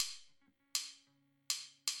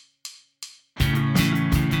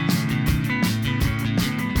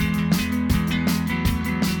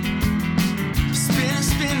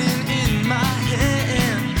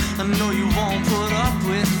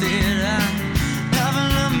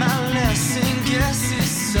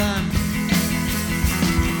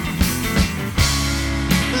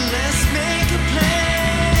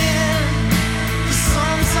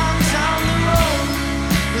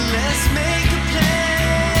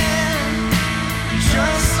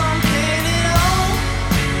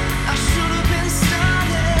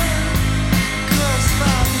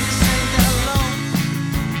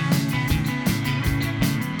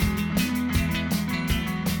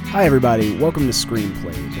Hi, everybody. Welcome to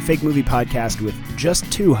Screenplay, the fake movie podcast with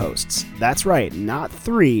just two hosts. That's right, not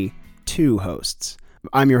three, two hosts.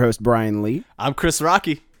 I'm your host, Brian Lee. I'm Chris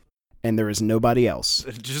Rocky. And there is nobody else.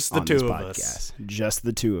 Just the two of us. Just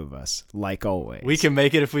the two of us, like always. We can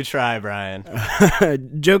make it if we try, Brian.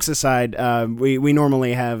 Jokes aside, we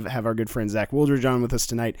normally have our good friend Zach Wooldridge on with us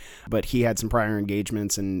tonight, but he had some prior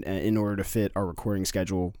engagements, and in order to fit our recording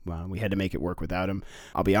schedule, we had to make it work without him.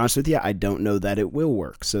 I'll be honest with you, I don't know that it will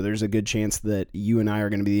work, so there's a good chance that you and I are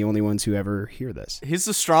going to be the only ones who ever hear this. He's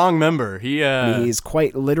a strong member. He's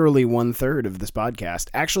quite literally 1/3 of this podcast.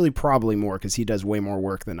 Actually, probably more, because he does way more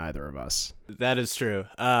work than either of us. That is true.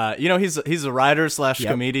 He's a writer /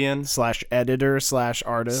 comedian / editor /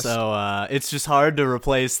 artist. So it's just hard to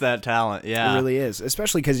replace that talent. Yeah, it really is,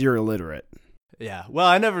 especially because you're illiterate. Yeah. Well,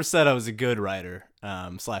 I never said I was a good writer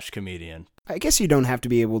 / comedian. I guess you don't have to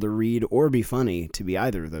be able to read or be funny to be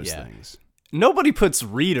either of those things. Nobody puts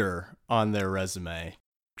reader on their resume.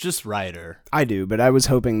 Just writer. I do, but I was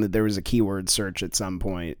hoping that there was a keyword search at some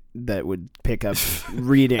point that would pick up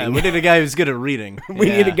reading. We need a guy who's good at reading. We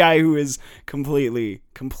need a guy who is completely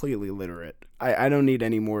literate. I don't need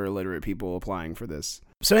any more illiterate people applying for this.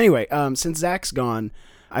 So anyway, since Zach's gone,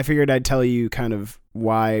 I figured I'd tell you kind of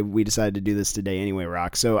why we decided to do this today anyway,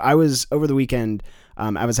 Rock. So I was, over the weekend,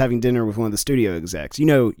 I was having dinner with one of the studio execs. You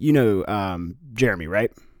know, Jeremy,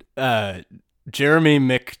 right? Jeremy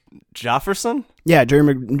McJofferson? Yeah,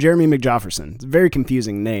 Jeremy McJofferson. It's a very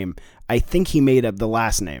confusing name. I think he made up the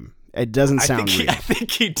last name. It doesn't sound real. I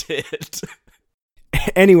think he did.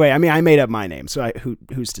 Anyway, I mean, I made up my name, so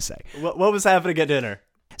who's to say? What was happening at dinner?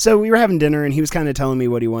 So we were having dinner, and he was kind of telling me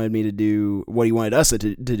what he wanted me to do, what he wanted us to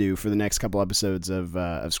do for the next couple episodes of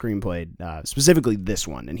Screenplay, specifically this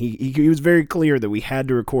one. And he was very clear that we had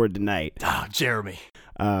to record tonight. Oh, Jeremy.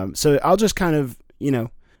 So I'll just kind of,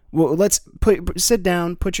 well, let's sit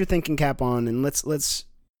down, put your thinking cap on, and let's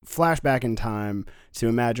flash back in time to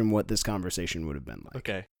imagine what this conversation would have been like.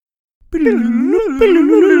 Okay.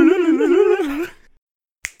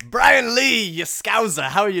 Brian Lee, you scouser,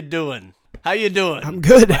 how are you doing? How you doing? I'm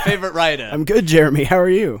good. My favorite writer. I'm good, Jeremy. How are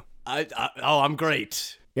you? I'm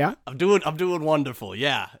great. Yeah? I'm doing wonderful.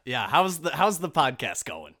 Yeah. How's the podcast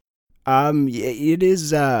going? It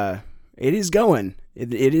is going.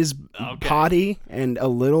 It is okay. Potty and a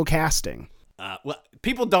little casting. Well,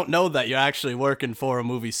 people don't know that you're actually working for a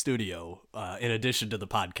movie studio in addition to the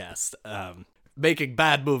podcast, making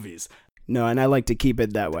bad movies. No, and I like to keep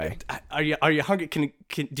it that way. Are you hungry?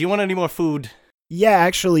 Do you want any more food? Yeah,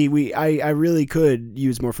 actually, I really could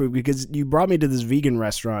use more food, because you brought me to this vegan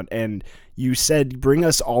restaurant and you said bring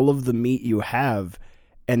us all of the meat you have,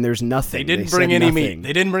 and there's nothing. They didn't bring any meat.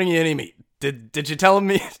 They didn't bring you any meat. Did you tell them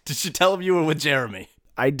Did you tell them you were with Jeremy?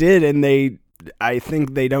 I did, and I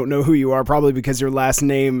think they don't know who you are, probably because your last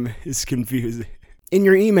name is confusing. In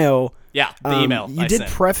your email, the email you did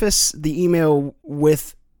preface the email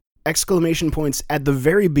with exclamation points at the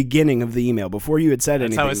very beginning of the email before you had said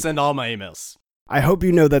anything. That's how I send all my emails. I hope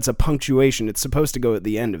you know that's a punctuation. It's supposed to go at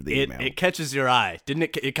the end of the email. It catches your eye. Didn't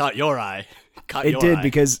it? It caught your eye. It did,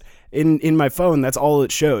 because in my phone, that's all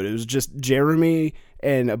it showed. It was just Jeremy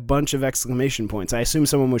and a bunch of exclamation points. I assume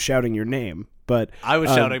someone was shouting your name, but I was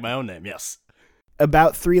shouting my own name, yes.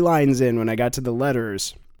 About 3 lines in, when I got to the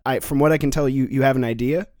letters, from what I can tell, you have an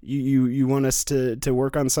idea? You want us to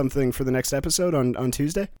work on something for the next episode on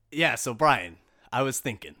Tuesday? Yeah, so Brian, I was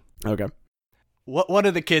thinking. Okay. What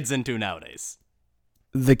are the kids into nowadays?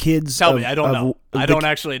 The kids. Tell me, I don't know. I don't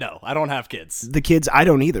actually know. I don't have kids. The kids, I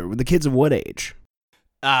don't either. The kids of what age?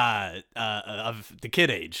 Of the kid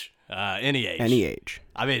age. Any age. Any age.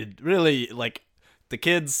 I mean, really, like the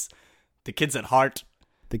kids at heart.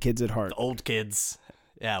 The kids at heart. The old kids.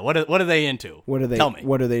 Yeah. What are they into? What are they? Tell me.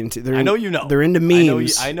 What are they into? I know you know. They're into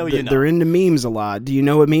memes. I know you know. They're into memes a lot. Do you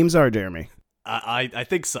know what memes are, Jeremy? I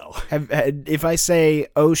think so. If I say,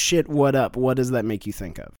 "Oh shit, what up?" What does that make you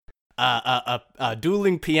think of? A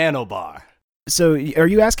dueling piano bar. So, are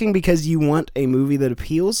you asking because you want a movie that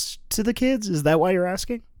appeals to the kids? Is that why you're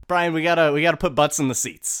asking? Brian, we gotta put butts in the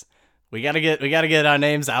seats. We gotta get our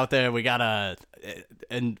names out there. We gotta,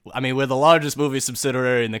 and I mean, we're the largest movie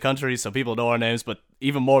subsidiary in the country, so people know our names. But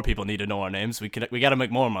even more people need to know our names. We gotta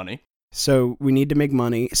make more money. So we need to make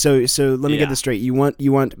money. So let me get this straight. You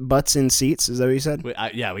want butts in seats? Is that what you said? We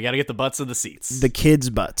got to get the butts in the seats. The kids'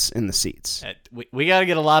 butts in the seats. We got to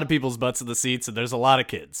get a lot of people's butts in the seats, and there's a lot of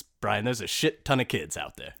kids. Brian, there's a shit ton of kids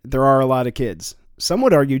out there. There are a lot of kids. Some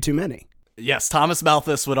would argue too many. Yes, Thomas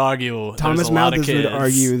Malthus would argue Thomas Malthus would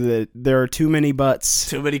argue that there are too many butts.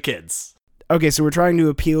 Too many kids. Okay, so we're trying to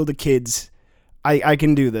appeal to kids I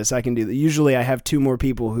can do this. I can do that. Usually I have 2 more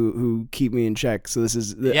people who keep me in check. So this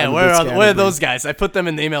is Yeah, where are those guys? I put them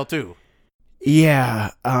in the email too.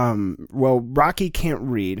 Yeah. Well, Rocky can't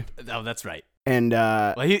read. Oh, that's right. And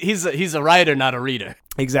well, he's a writer, not a reader.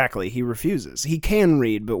 Exactly. He refuses. He can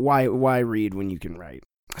read, but why read when you can write?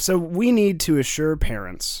 So we need to assure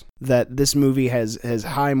parents that this movie has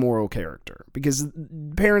high moral character, because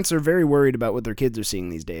parents are very worried about what their kids are seeing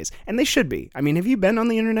these days, and they should be. I mean, have you been on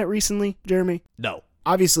the internet recently, Jeremy? No.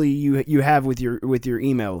 Obviously, you have with your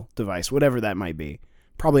email device, whatever that might be.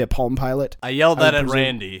 Probably a Palm Pilot. I yelled that at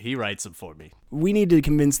Randy. He writes them for me. We need to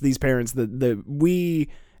convince these parents that we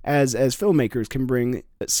as filmmakers can bring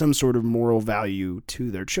some sort of moral value to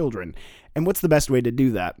their children. And what's the best way to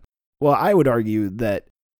do that? Well, I would argue that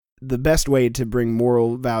the best way to bring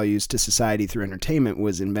moral values to society through entertainment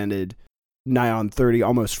was invented nigh on 30,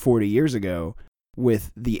 almost 40 years ago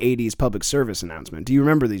with the 80s public service announcement. Do you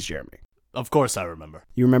remember these, Jeremy? Of course I remember.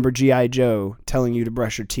 You remember G.I. Joe telling you to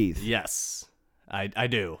brush your teeth? Yes, I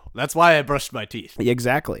do. That's why I brushed my teeth.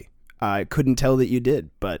 Exactly. I couldn't tell that you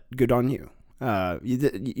did, but good on you.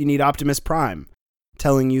 You need Optimus Prime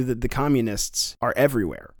telling you that the communists are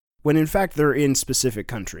everywhere, when in fact they're in specific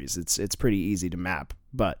countries. It's pretty easy to map.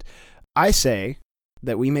 But I say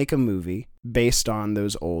that we make a movie based on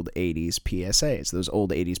those old 80s PSAs, those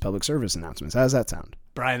old 80s public service announcements. How does that sound?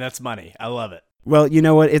 Brian, that's money. I love it. Well, you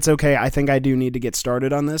know what? It's okay. I think I do need to get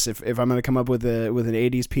started on this. If I'm going to come up with an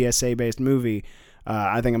 80s PSA-based movie,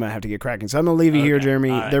 I think I'm going to have to get cracking. So I'm going to leave you here, Jeremy.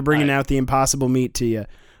 Right, they're bringing out the impossible meat to you.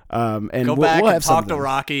 And go back and talk to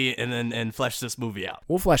Rocky and flesh this movie out.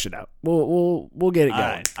 We'll flesh it out. We'll get it going. All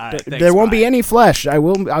right, thanks, there won't be any flesh. I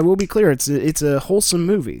will be clear. It's a wholesome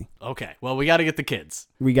movie. Okay. Well, we got to get the kids.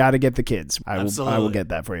 We got to get the kids. I will get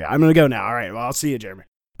that for you. I'm gonna go now. All right. Well, I'll see you, Jeremy.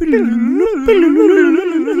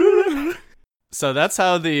 So that's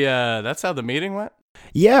how the meeting went?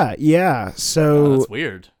 Yeah. So that's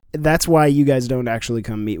weird. That's why you guys don't actually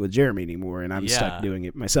come meet with Jeremy anymore, and I'm stuck doing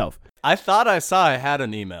it myself. I thought I saw I had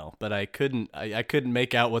an email, but I couldn't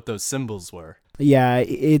make out what those symbols were. Yeah,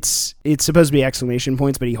 it's supposed to be exclamation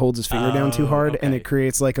points, but he holds his finger down too hard, and it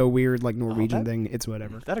creates like a weird like Norwegian thing. It's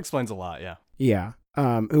whatever. That explains a lot, yeah. Yeah.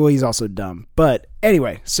 Well, he's also dumb. But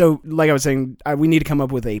anyway, so like I was saying, we need to come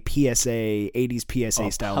up with a PSA, 80s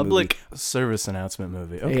PSA style public service announcement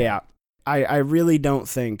movie. Okay. Yeah. I really don't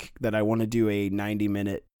think that I want to do a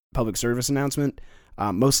 90-minute public service announcement,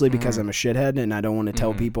 mostly because I'm a shithead and I don't want to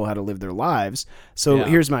tell people how to live their lives. So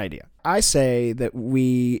here's my idea. I say that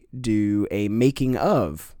we do a making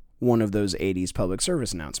of one of those 80s public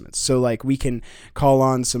service announcements. So like we can call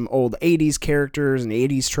on some old 80s characters and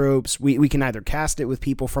 80s tropes. We can either cast it with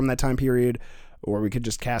people from that time period, or we could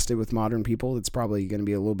just cast it with modern people. It's probably going to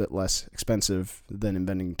be a little bit less expensive than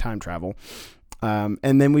inventing time travel.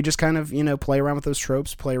 And then we just kind of, play around with those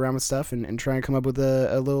tropes, play around with stuff, and try and come up with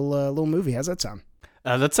a little movie. How's that sound?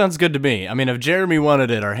 That sounds good to me. I mean, if Jeremy wanted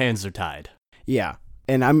it, our hands are tied. Yeah,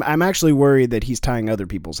 and I'm actually worried that he's tying other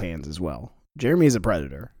people's hands as well. Jeremy is a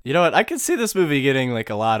predator. You know what? I could see this movie getting like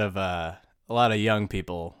a lot of young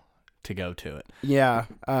people to go to it. Yeah,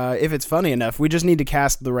 if it's funny enough, we just need to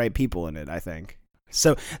cast the right people in it, I think.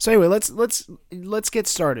 So anyway, let's get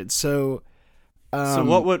started. So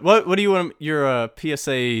what do you want your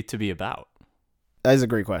PSA to be about? That is a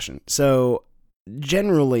great question. So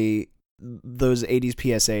generally, those 80s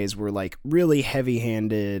PSAs were like really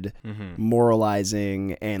heavy-handed,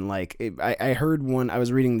 moralizing, and like I heard one. I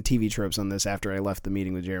was reading the TV tropes on this after I left the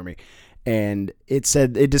meeting with Jeremy, and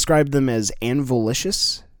it described them as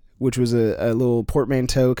anvilicious, which was a little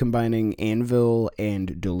portmanteau combining anvil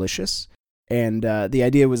and delicious. And the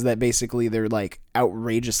idea was that basically they're like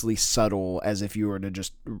outrageously subtle, as if you were to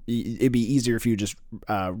just, it'd be easier if you just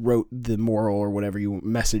wrote the moral or whatever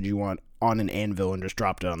message you want on an anvil and just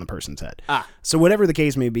dropped it on the person's head. So whatever the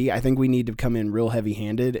case may be, I think we need to come in real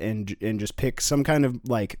heavy-handed and just pick some kind of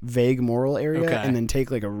like vague moral area and then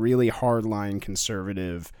take like a really hardline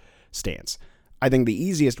conservative stance. I think the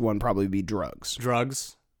easiest one probably be drugs.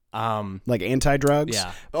 Drugs? Like anti-drugs,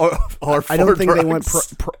 yeah, or I don't think drugs. They want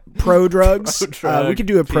pro drugs. We could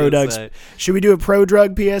do a pro drugs. Should we do a pro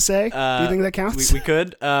drug PSA? Do you think that counts? We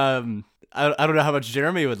could. I don't know how much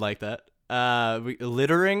Jeremy would like that.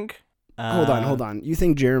 Littering. Hold on. You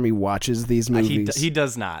think Jeremy watches these movies? He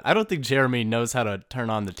does not. I don't think Jeremy knows how to turn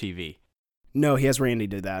on the TV. No, he has Randy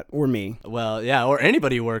do that, or me. Well, yeah, or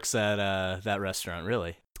anybody who works at that restaurant,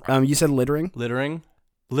 really. You said littering.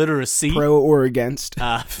 Literacy. Pro or against?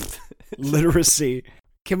 Literacy.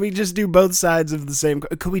 Can we just do both sides of the same?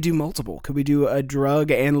 Could we do multiple? Could we do a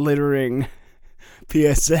drug and littering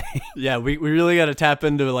PSA? Yeah, we really got to tap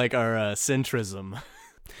into like our centrism.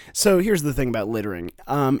 So here's the thing about littering.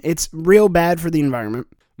 It's real bad for the environment.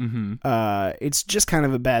 Mm-hmm. It's just kind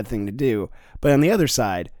of a bad thing to do. But on the other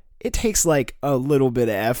side, it takes like a little bit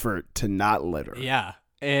of effort to not litter. Yeah.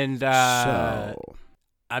 And, So,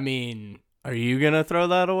 I mean, are you going to throw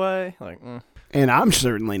that away? Like, and I'm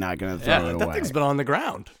certainly not going to throw it that away. thing's been on the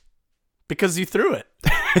ground because you threw it.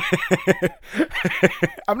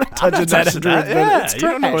 I'm not touching that. Yeah, you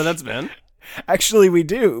don't know where that's been. Actually, we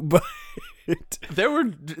do, but there were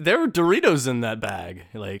Doritos in that bag.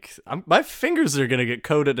 Like, my fingers are gonna get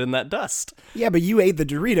coated in that dust. yeah, but you ate the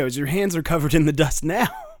Doritos. Your hands are covered in the dust now.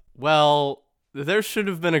 Well, there should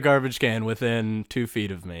have been a garbage can within 2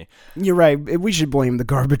 feet of me. You're right. We should blame the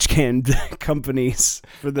garbage can companies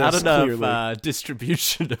for this. Not clearly. enough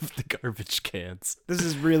distribution of the garbage cans. This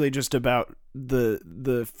is really just about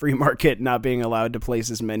the free market not being allowed to place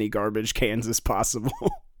as many garbage cans as possible.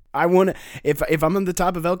 I want to. If I'm on the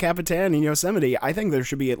top of El Capitan in Yosemite, I think there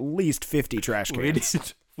should be at least 50 trash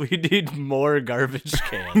cans. We need more garbage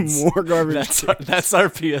cans. More garbage cans. That's our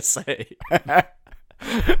PSA.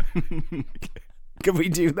 Can we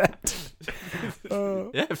do that?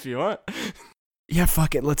 Yeah, if you want. Yeah,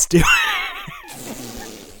 fuck it. Let's do it.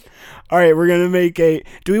 All right, we're going to make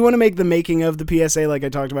do we want to make the making of the PSA like I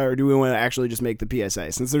talked about, or do we want to actually just make the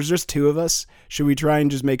PSA? Since there's just two of us, should we try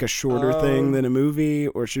and just make a shorter thing than a movie,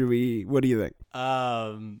 or should we, what do you think?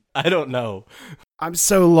 I don't know. I'm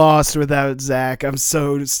so lost without Zach. I'm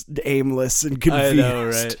so just aimless and confused. I know,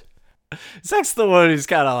 right? Zach's the one who's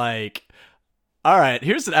kind of like, all right,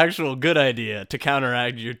 here's an actual good idea to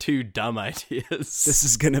counteract your two dumb ideas. This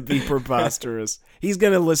is going to be preposterous. He's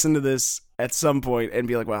going to listen to this at some point and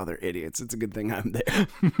be like, wow, they're idiots. It's a good thing I'm there.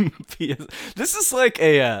 This is like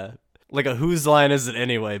a whose line is it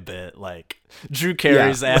anyway bit. Like, Drew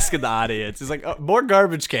Carey's asking the audience. He's like, oh, more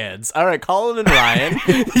garbage cans. All right, Colin and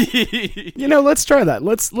Ryan. Let's try that.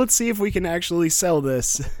 Let's see if we can actually sell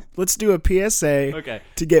this. Let's do a PSA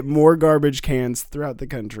to get more garbage cans throughout the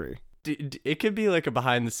country. It could be like a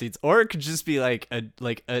behind the scenes, or it could just be like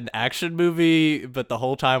an action movie, but the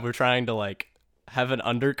whole time we're trying to like have an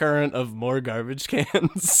undercurrent of more garbage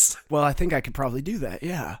cans. Well, I think I could probably do that.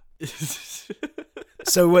 Yeah.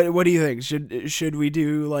 So what do you think? Should we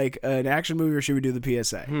do like an action movie, or should we do the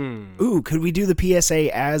PSA? Ooh, could we do the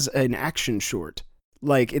PSA as an action short?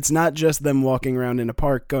 Like, it's not just them walking around in a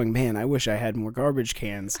park going, man, I wish I had more garbage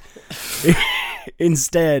cans.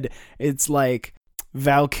 Instead, it's like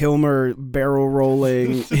Val Kilmer barrel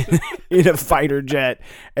rolling in a fighter jet,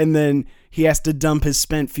 and then he has to dump his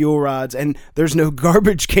spent fuel rods, and there's no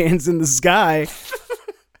garbage cans in the sky.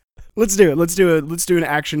 Let's do it. Let's do an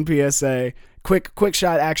action PSA. Quick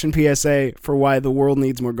shot action PSA for why the world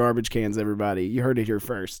needs more garbage cans, everybody. You heard it here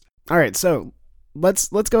first. All right, so let's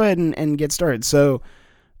go ahead and get started. So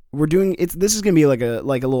we're doing it. This is gonna be like a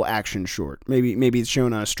little action short. Maybe it's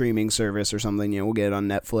shown on a streaming service or something. We'll get it on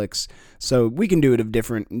Netflix. So we can do it of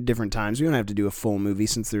different times. We don't have to do a full movie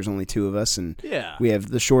since there's only two of us, and we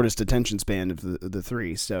have the shortest attention span of the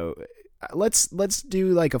three. So let's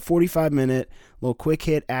do like a 45-minute little quick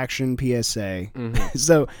hit action PSA. Mm-hmm.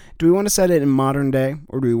 So do we want to set it in modern day,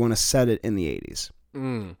 or do we want to set it in the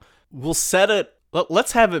 80s? We'll set it.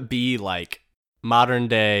 Let's have it be like modern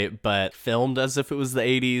day, but filmed as if it was the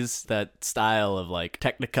 80s, that style of like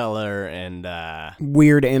Technicolor and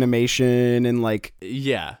weird animation and like,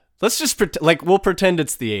 yeah, let's just we'll pretend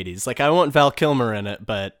it's the 80s. Like, I want Val Kilmer in it,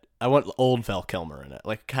 but I want old Val Kilmer in it,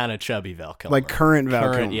 like kind of chubby Val Kilmer, like current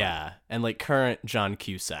Val Kilmer, yeah, and like current John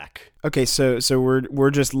Cusack. Okay, so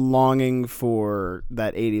we're just longing for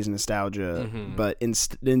that 80s nostalgia, but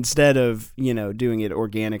instead of doing it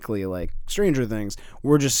organically like Stranger Things,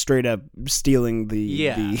 we're just straight up stealing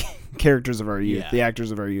the characters of our youth, the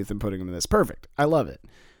actors of our youth, and putting them in this. Perfect. I love it.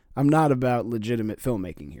 I'm not about legitimate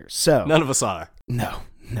filmmaking here, so none of us are. No,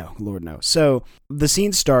 Lord no. So the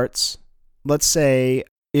scene starts. Let's say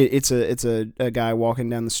it's a guy walking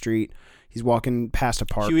down the street. He's walking past a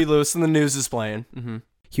park. Huey Lewis and the News is playing. Mm-hmm.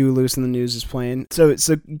 Huey Lewis and the News is playing. So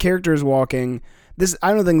character is walking.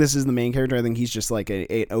 I don't think this is the main character. I think he's just like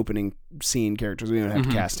a opening scene character. So we don't have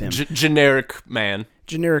to cast him. Generic man.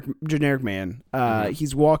 Generic man.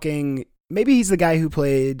 He's walking. Maybe he's the guy who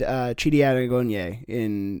played Chidi Anagonye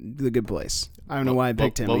in The Good Place. I don't know why I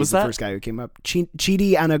picked him. What was he's that? The first guy who came up.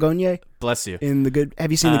 Chidi Anagonye. Bless you. In The Good.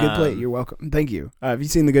 Have you seen The Good Place? You're welcome. Thank you. Have you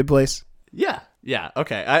seen The Good Place? Yeah.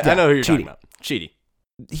 Okay. I know who you're talking about. Chidi.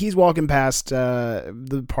 He's walking past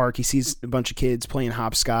the park. He sees a bunch of kids playing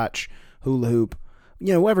hopscotch, hula hoop.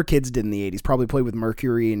 Whatever kids did in the 80s. Probably played with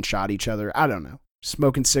mercury and shot each other. I don't know.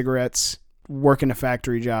 Smoking cigarettes, working a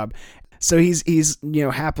factory job. So he's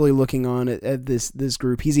happily looking on at this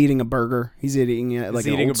group. He's eating a burger. He's eating like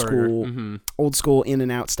an old school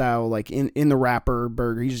In-N-Out style, like in the wrapper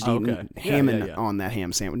burger. He's just eating hamming on that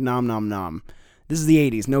ham sandwich. Nom nom nom. This is the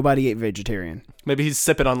 80s. Nobody ate vegetarian. Maybe he's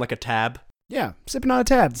sipping on like a tab. Yeah, sipping on a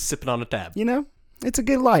tab. Sipping on a tab. It's a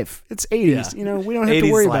good life. It's 80s. We don't have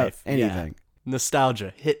to worry about anything.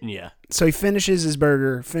 Nostalgia hitting you. So he finishes his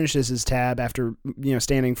burger, finishes his tab after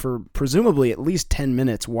standing for presumably at least 10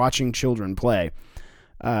 minutes watching children play.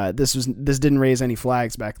 This didn't raise any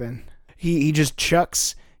flags back then. He just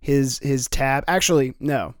chucks his tab. Actually,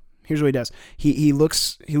 no. Here's what he does. He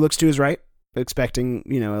looks to his right, expecting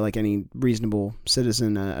like any reasonable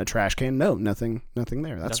citizen a trash can. No, nothing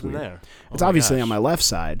there. That's nothing weird. There. It's obviously on my left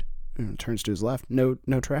side. Turns to his left. No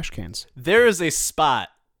trash cans. There is a spot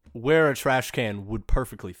where a trash can would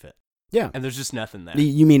perfectly fit. Yeah. And there's just nothing there.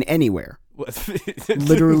 You mean anywhere?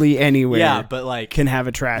 Literally anywhere. Yeah, but like can have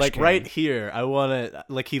a trash can. Right here, I want to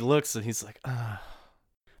like he looks and he's like,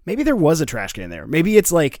 Maybe there was a trash can there. Maybe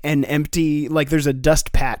it's like an empty, like there's a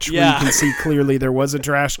dust patch where you can see clearly there was a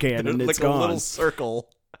trash can and it's gone. Like a little circle.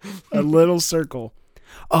 A little circle.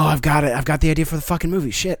 Oh, I've got it. I've got the idea for the fucking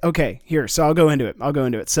movie. Shit. Okay, here. So I'll go into it.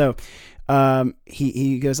 So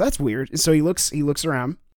he goes, that's weird. So he looks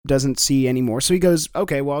around. Doesn't see anymore. So he goes,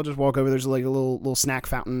 okay, well, I'll just walk over. There's like a little snack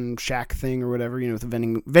fountain shack thing or whatever, with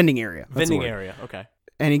the vending area. Vending area, okay.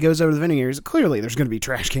 And he goes over to the vending areas. Clearly, there's going to be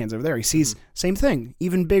trash cans over there. He sees same thing,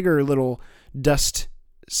 even bigger little dust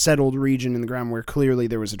settled region in the ground where clearly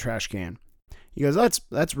there was a trash can. He goes, that's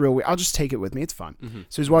real weird. I'll just take it with me. It's fun. Mm-hmm.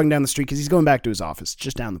 So he's walking down the street because he's going back to his office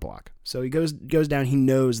just down the block. So he goes down. He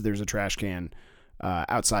knows there's a trash can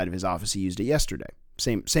outside of his office. He used it yesterday.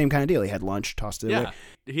 Same kind of deal. He had lunch, tossed it away.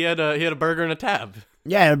 He had a burger and a tab.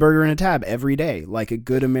 Yeah, a burger and a tab every day, like a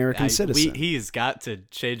good American citizen. He's got to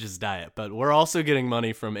change his diet, but we're also getting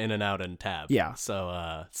money from In-N-Out and Tab. Yeah.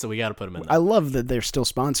 So we got to put him in there. I love that they're still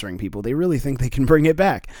sponsoring people. They really think they can bring it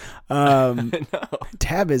back.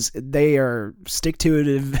 Tab they are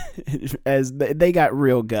stick-to-itive as they got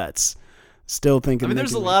real guts. Still thinking. I mean,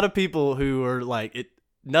 there's a lot of people who are like it.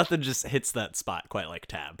 Nothing just hits that spot quite like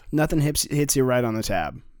Tab. Nothing hits you right on the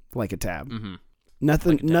tab like a tab. Mm-hmm.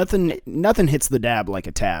 Nothing hits the dab like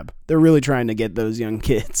a tab. They're really trying to get those young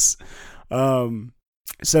kids.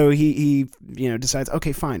 So he decides,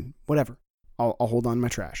 okay, fine, whatever. I'll hold on to my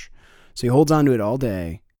trash. So he holds on to it all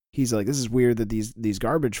day. He's like, this is weird that these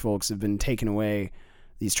garbage folks have been taking away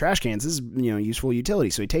these trash cans. This is useful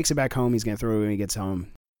utility. So he takes it back home. He's gonna throw it when he gets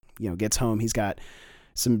home. Gets home. He's got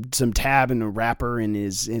some tab and a wrapper in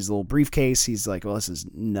his little briefcase. He's like, well, this is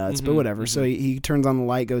nuts, but whatever. So he turns on the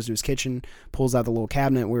light, goes to his kitchen, pulls out the little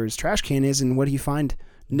cabinet where his trash can is, and what do you find?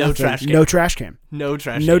 No trash can. No trash can. No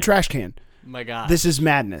trash No can. trash can. My God. This is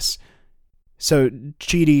madness. So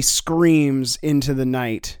Chidi screams into the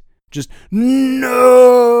night, just,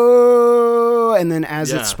 no! And then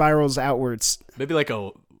as it spirals outwards. Maybe like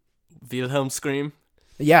a Wilhelm scream?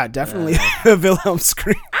 Yeah, definitely a Wilhelm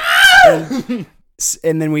scream.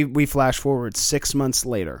 And then we flash forward 6 months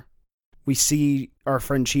later. We see our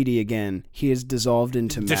friend Chidi again. He is dissolved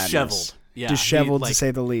into madness. Disheveled. Yeah, disheveled, to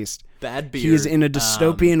say the least. Bad beard. He is in a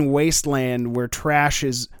dystopian wasteland where trash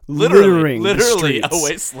is littering the streets. A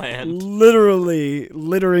wasteland. Literally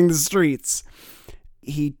littering the streets.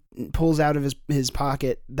 He pulls out of his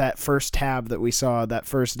pocket that first tab that we saw that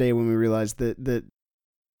first day when we realized that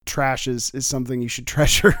trash is something you should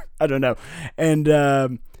treasure. I don't know.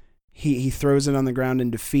 And he throws it on the ground in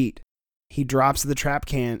defeat. He drops the trash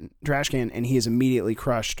can, and he is immediately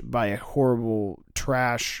crushed by a horrible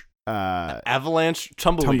trash avalanche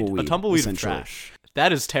tumbleweed. A tumbleweed of trash.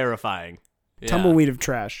 That is terrifying. Yeah. Tumbleweed of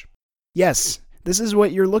trash. Yes, this is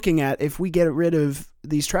what you're looking at if we get rid of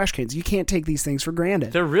these trash cans. You can't take these things for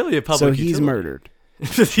granted. They're really a public So utility. he's murdered.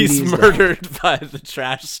 He's murdered by the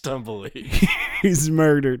trash tumbleweed. He's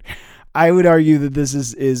murdered. I would argue that this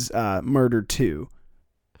is murder 2.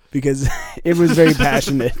 Because it was very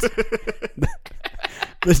passionate.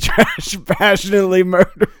 The trash passionately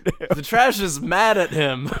murdered him. The trash is mad at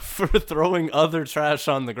him for throwing other trash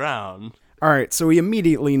on the ground. All right, so we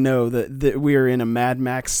immediately know that we are in a Mad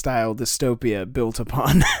Max-style dystopia built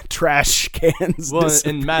upon trash cans. Well,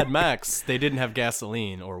 in Mad Max, they didn't have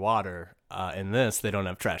gasoline or water. In this, they don't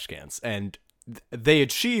have trash cans. And they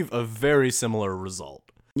achieve a very similar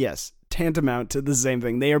result. Yes. Tantamount to the same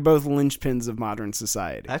thing. They are both linchpins of modern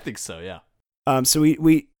society. I think so, yeah. So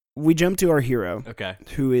we jump to our hero, okay,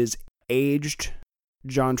 who is aged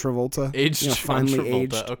John Travolta. Aged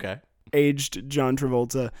John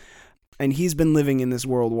Travolta, and he's been living in this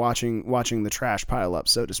world watching the trash pile up,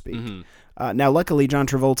 so to speak. Now, luckily, John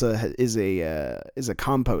Travolta is a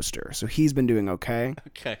composter, so he's been doing okay.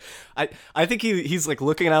 Okay. I think he's like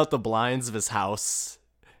looking out the blinds of his house,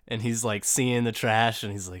 and he's like seeing the trash,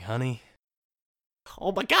 and he's like, honey,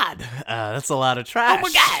 oh my God, that's a lot of trash. Oh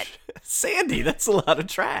my God. Sandy, that's a lot of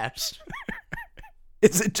trash.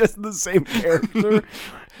 Is it just the same character?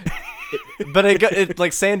 But it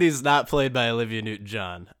like Sandy's not played by Olivia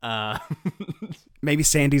Newton-John. Maybe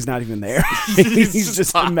Sandy's not even there. He's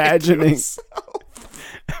just imagining.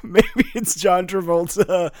 Maybe it's John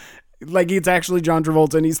Travolta. Like it's actually John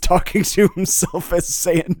Travolta and he's talking to himself as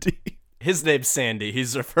Sandy. His name's Sandy.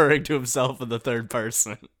 He's referring to himself in the third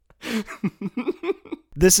person.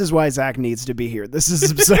 This is why Zach needs to be here. This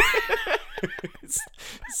is absurd.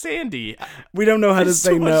 Sandy. We don't know how to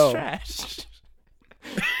say so much no. Trash.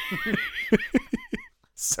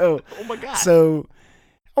 So, oh my God. So,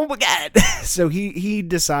 oh my God. So he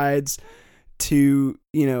decides to,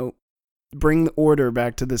 bring the order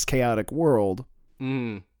back to this chaotic world.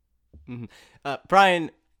 Mm-hmm.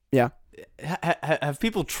 Brian. Yeah. Have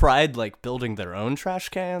people tried like building their own trash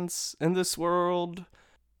cans in this world?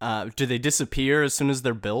 Do they disappear as soon as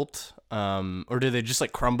they're built? Or do they just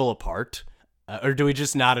like crumble apart? Or do we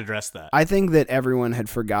just not address that? I think that everyone had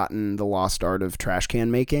forgotten the lost art of trash can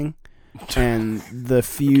making, and the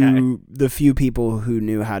few people who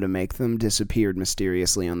knew how to make them disappeared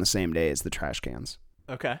mysteriously on the same day as the trash cans.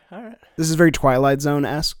 Okay, all right. This is very Twilight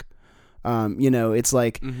Zone-esque. It's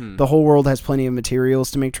like the whole world has plenty of materials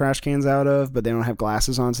to make trash cans out of, but they don't have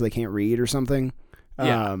glasses on, so they can't read or something.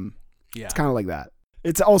 Yeah. It's kind of like that.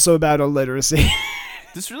 It's also about illiteracy.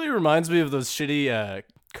 This really reminds me of those shitty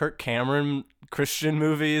Kirk Cameron Christian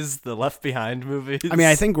movies, the Left Behind movies. I mean,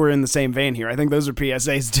 I think we're in the same vein here. I think those are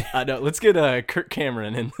PSAs too. I know. Let's get Kirk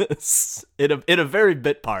Cameron in this in a very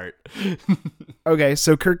bit part. Okay,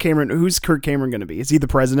 so Kirk Cameron. Who's Kirk Cameron going to be? Is he the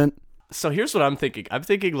president? So here's what I'm thinking. I'm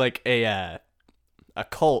thinking like a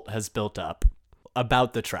cult has built up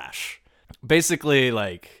about the trash. Basically,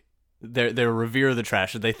 like they revere the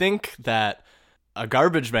trash, and they think that a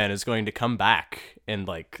garbage man is going to come back and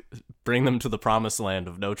like bring them to the promised land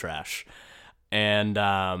of no trash. And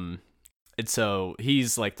so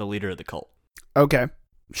he's like the leader of the cult. Okay,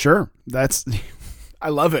 sure. That's I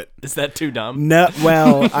love it. Is that too dumb? No,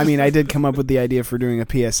 well, I mean, I did come up with the idea for doing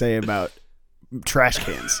a PSA about trash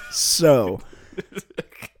cans. So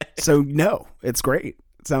no, it's great.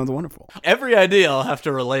 It sounds wonderful. Every idea I'll have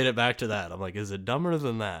to relate it back to that. I'm like, is it dumber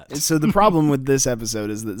than that? So the problem with this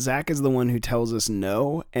episode is that Zach is the one who tells us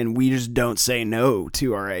no, and we just don't say no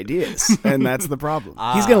to our ideas. And that's the problem.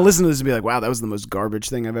 He's going to listen to this and be like, wow, that was the most garbage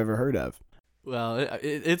thing I've ever heard of. Well,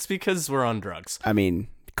 it's because we're on drugs. I mean,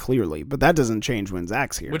 clearly. But that doesn't change when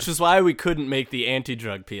Zach's here. Which is why we couldn't make the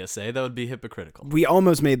anti-drug PSA. That would be hypocritical. We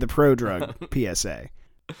almost made the pro-drug PSA.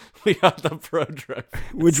 We got the pro-drug.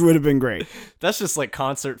 Which would have been great. That's just like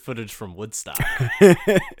concert footage from Woodstock.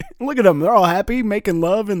 Look at them. They're all happy, making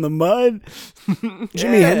love in the mud.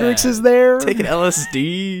 Jimi Hendrix is there. Taking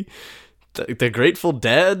LSD. The Grateful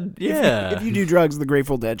Dead. Yeah. If you do drugs, the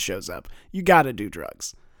Grateful Dead shows up. You got to do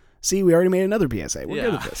drugs. See, we already made another PSA. We're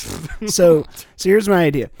good at this. So here's my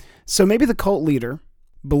idea. So maybe the cult leader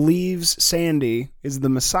believes Sandy is the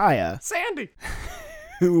Messiah. Sandy.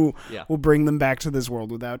 Who will bring them back to this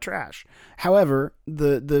world without trash. However,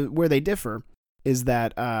 the where they differ is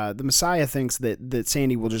that the Messiah thinks that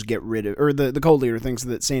Sandy will just get rid of, or the cult leader thinks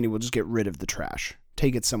that Sandy will just get rid of the trash,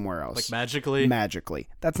 take it somewhere else. Like magically? Magically.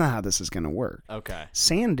 That's not how this is going to work. Okay.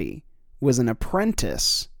 Sandy was an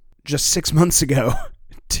apprentice just 6 months ago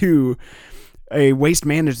to a waste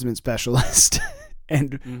management specialist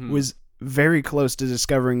and was very close to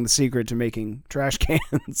discovering the secret to making trash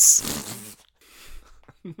cans.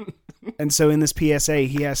 And so in this PSA,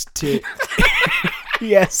 he has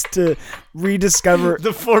to rediscover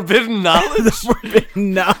the forbidden knowledge. The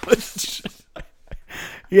forbidden knowledge.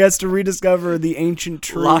 He has to rediscover the ancient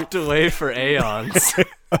truth locked away for aeons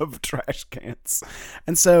of trash cans.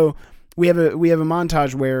 And so we have a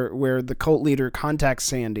montage where the cult leader contacts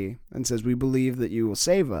Sandy and says, "We believe that you will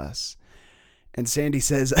save us." And Sandy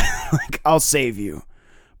says, like, "I'll save you,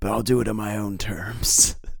 but I'll do it on my own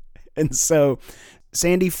terms." And so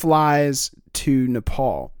Sandy flies to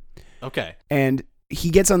Nepal. Okay. And he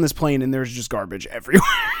gets on this plane and there's just garbage everywhere.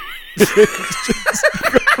 Garbage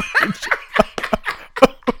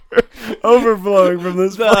overflowing from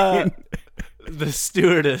this plane. The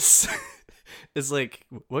stewardess is like,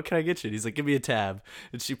 "What can I get you?" And he's like, "Give me a tab."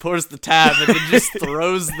 And she pours the tab and then just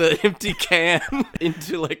throws the empty can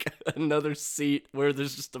into like another seat where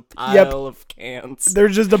there's just a pile of cans.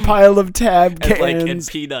 There's just a pile of tab cans. And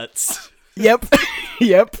peanuts. Yep.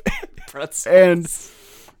 Pretzels. And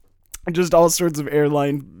just all sorts of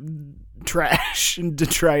airline trash and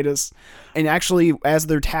detritus. And actually, as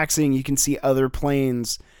they're taxiing, you can see other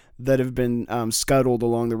planes that have been scuttled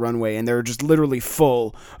along the runway, and they're just literally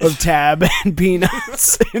full of tab and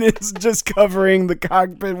peanuts, and it's just covering the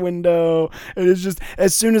cockpit window. And it's just,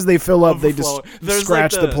 as soon as they fill up, they just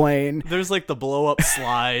scratch the plane. There's like the blow-up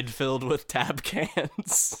slide filled with tab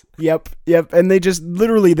cans. Yep. And they just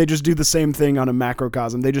do the same thing on a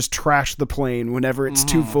macrocosm. They just trash the plane whenever it's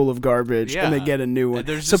too full of garbage, and they get a new one.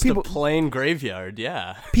 There's just a plane graveyard,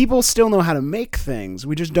 yeah. People still know how to make things.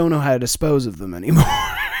 We just don't know how to dispose of them anymore.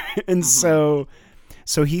 And so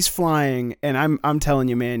he's flying, and I'm telling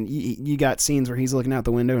you, man, you got scenes where he's looking out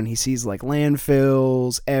the window and he sees like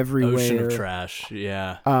landfills everywhere, ocean of trash.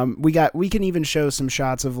 Yeah. We can even show some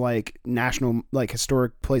shots of like national, like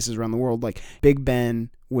historic places around the world, like Big Ben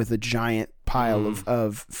with a giant pile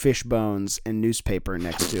of fish bones and newspaper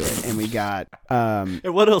next to it, and we got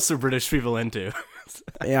And what else are British people into?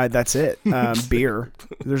 Yeah, that's it. Beer.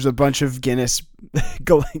 There's a bunch of Guinness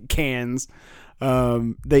cans.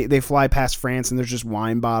 They fly past France, and there's just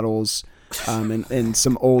wine bottles, and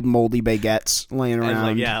some old moldy baguettes laying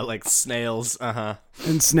around. And like snails,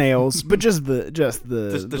 and snails, but just the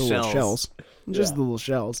little shells, just the little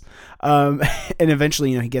shells. And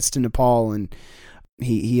eventually, he gets to Nepal, and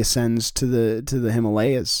he ascends to the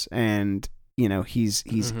Himalayas, and he's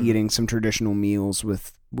eating some traditional meals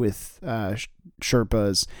with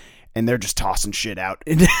Sherpas, and they're just tossing shit out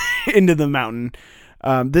into the mountain.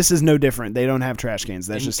 This is no different. They don't have trash cans.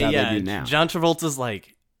 That's just how they do now. John Travolta's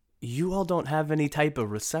like, you all don't have any type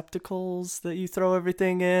of receptacles that you throw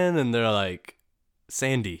everything in? And they're like,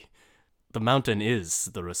 Sandy, the mountain is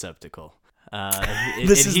the receptacle.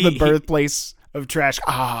 This is the birthplace of trash.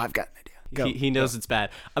 I've got an idea. He knows it's bad.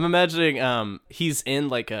 I'm imagining he's in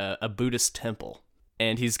like a Buddhist temple.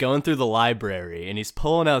 And he's going through the library, and he's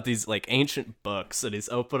pulling out these like ancient books, and he's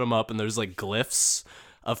opening them up, and there's like glyphs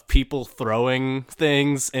of people throwing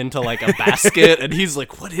things into like a basket, and he's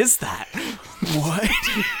like, what is that? What?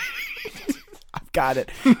 I've got it.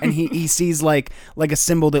 And he sees like a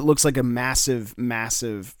symbol that looks like a massive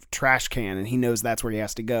trash can, and he knows that's where he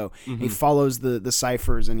has to go. He follows the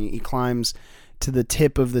ciphers, and he climbs to the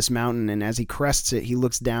tip of this mountain, and as he crests it, he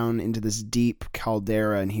looks down into this deep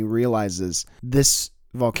caldera, and he realizes this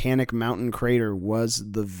volcanic mountain crater was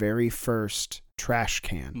the very first trash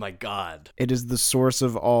can. My God. It is the source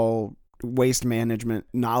of all waste management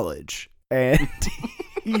knowledge. And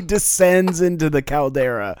he descends into the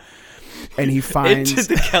caldera, and he finds...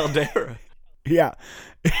 Into the caldera. Yeah.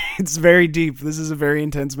 It's very deep. This is a very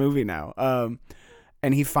intense movie now.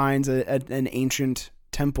 And he finds an ancient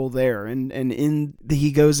temple there, and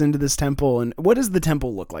he goes into this temple. And what does the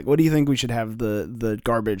temple look like? What do you think we should have the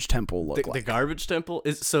garbage temple look like? The garbage temple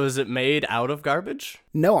is it made out of garbage?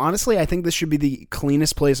 No, honestly, I think this should be the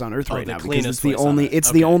cleanest place on Earth right now, because it's the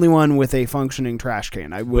the only one with a functioning trash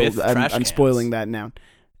can. I'm spoiling that now.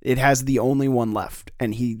 It has the only one left,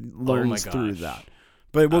 and he learns through that.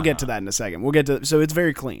 But we'll get to that in a second. So it's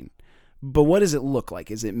very clean. But what does it look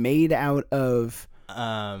like? Is it made out of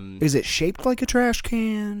is it shaped like a trash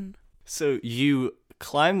can? So you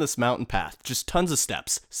climb this mountain path, just tons of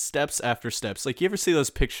steps after steps. Like, you ever see those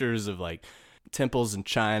pictures of like temples in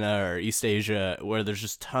China or East Asia where there's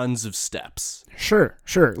just tons of steps? Sure.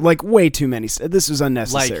 Like way too many. This is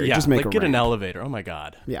unnecessary. Just make get an elevator. Oh my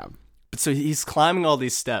God. Yeah. So he's climbing all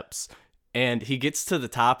these steps, and he gets to the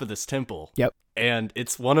top of this temple. Yep. And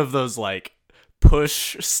it's one of those like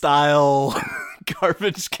push style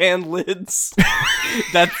garbage can lids.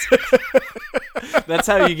 That's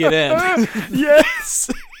how you get in. Yes.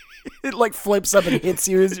 It like flips up and hits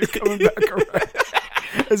you as you're coming back around.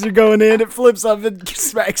 As you're going in, it flips up and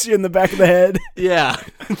smacks you in the back of the head. Yeah.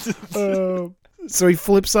 So he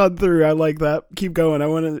flips on through. I like that. Keep going. I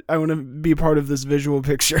want to be a part of this visual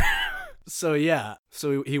picture. So yeah,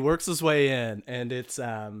 he works his way in, and it's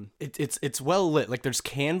well lit. Like, there's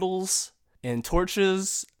candles and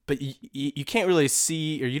torches, but you can't really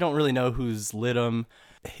see, or you don't really know who's lit them.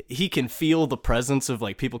 He can feel the presence of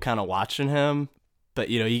like people kind of watching him, but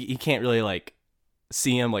he can't really like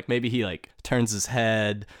see him. Like, maybe he like turns his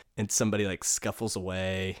head and somebody like scuffles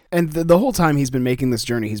away. And the whole time he's been making this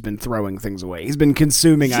journey, he's been throwing things away. He's been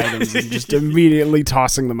consuming items and just immediately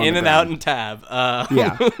tossing them on in the and ground. out in tab.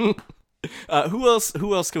 Yeah. Who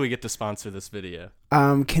else can we get to sponsor this video?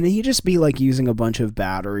 Can he just be like using a bunch of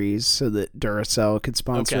batteries so that Duracell could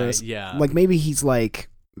sponsor us? Yeah. Like, maybe he's like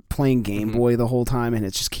playing Game Boy the whole time, and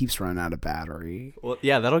it just keeps running out of battery. Well,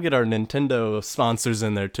 yeah, that'll get our Nintendo sponsors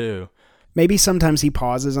in there too. Maybe sometimes he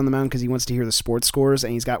pauses on the mountain because he wants to hear the sports scores,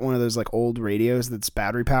 and he's got one of those like old radios that's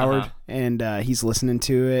battery powered, and he's listening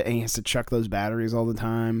to it, and he has to chuck those batteries all the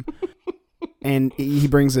time. And he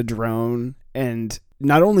brings a drone, and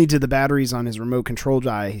not only do the batteries on his remote control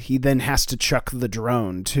die, he then has to chuck the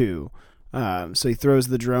drone too. So he throws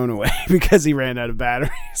the drone away because he ran out of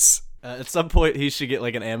batteries. At some point, he should get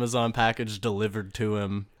like an Amazon package delivered to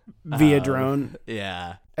him Via drone.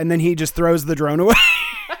 Yeah. And then he just throws the drone away.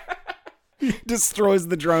 He destroys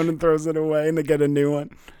the drone and throws it away, and they get a new one.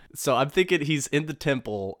 So I'm thinking he's in the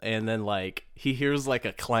temple, and then like he hears like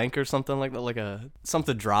a clank or something like that, like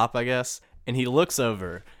something drop, I guess. And he looks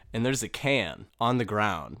over, and there's a can on the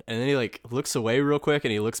ground, and then he like looks away real quick,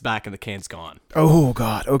 and he looks back, and the can's gone. Oh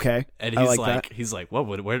God, okay. And I he's like that. he's like,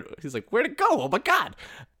 what? Where? He's like, where'd it go? Oh my God!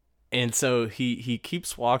 And so he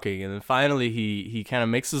keeps walking, and then finally he kind of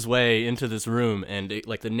makes his way into this room, and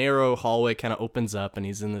like the narrow hallway kind of opens up, and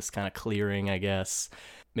he's in this kind of clearing, I guess,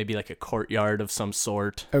 maybe like a courtyard of some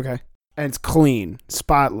sort. Okay. And it's clean,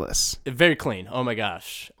 spotless. Very clean. Oh my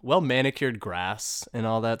gosh. Well manicured grass and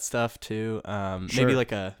all that stuff too. Sure. Maybe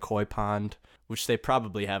like a koi pond, which they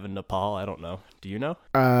probably have in Nepal. I don't know. Do you know?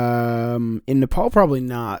 In Nepal, probably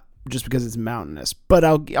not, just because it's mountainous. But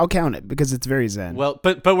I'll count it because it's very zen. Well,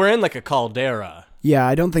 but we're in like a caldera. Yeah,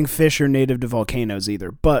 I don't think fish are native to volcanoes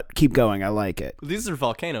either. But keep going. I like it. These are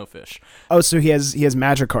volcano fish. Oh, so he has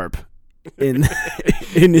Magikarp in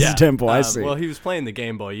his temple. I see. Well, he was playing the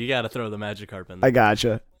Game Boy. You got to throw the Magikarp in there. I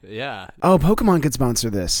gotcha. Yeah. Oh, Pokemon could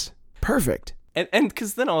sponsor this. Perfect. And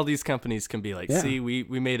because then all these companies can be like, Yeah. see, we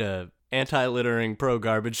made a anti-littering pro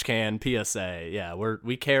garbage can PSA. Yeah,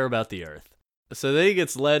 we care about the earth. So then he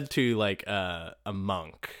gets led to like a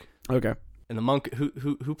monk. Okay. And the monk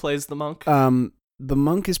who plays the monk? The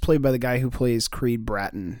monk is played by the guy who plays Creed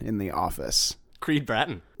Bratton in The Office. Creed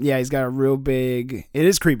Bratton. Yeah, he's got a real big... It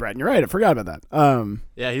is Creed Bratton. You're right. I forgot about that.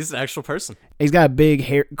 Yeah, he's an actual person. He's got a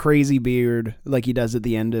big, crazy beard like he does at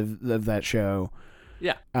the end of that show.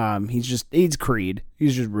 Yeah. He's Creed.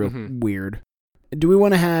 He's just real weird. Do we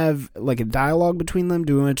want to have like a dialogue between them?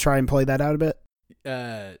 Do we want to try and play that out a bit?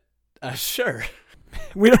 Sure.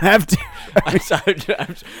 We don't have to.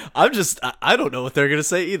 I don't know what they're gonna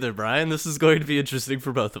say either, Brian. This is going to be interesting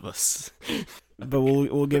for both of us. But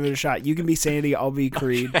we'll give it a shot. You can be Sandy. I'll be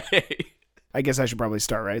Creed. Okay. I guess I should probably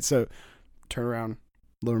start, right? So, turn around,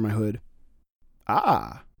 lower my hood.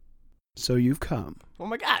 Ah, so you've come. Oh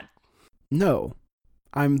my God. No,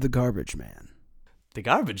 I'm the garbage man. The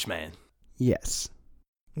garbage man. Yes.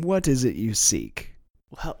 What is it you seek?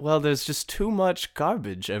 Well, there's just too much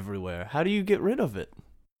garbage everywhere. How do you get rid of it?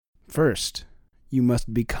 First, you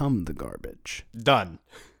must become the garbage. Done.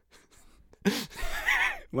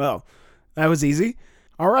 Well, that was easy.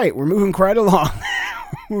 All right, we're moving quite along.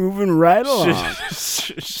 Moving right along.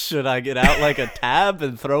 Should I get out like a tab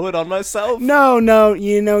and throw it on myself? No,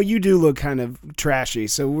 you do look kind of trashy,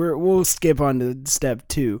 so we'll skip on to step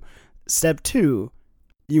 2. Step 2,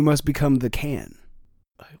 you must become the can.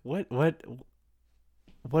 What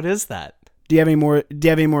is that? Do you have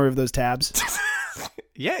any more of those tabs?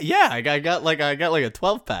 Yeah. I got like a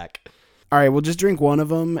 12-pack. All right, we'll just drink one of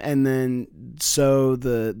them and then sew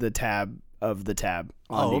the tab of the tab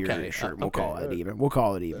onto your shirt. We'll call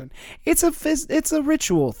it even. It's a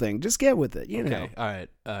ritual thing. Just get with it, you know. All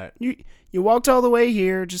right. You walked all the way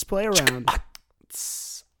here. Just play around.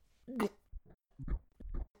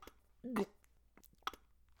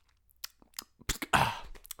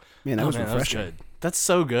 Man, that was refreshing. That was good. That's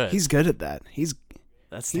so good. He's good at that. He's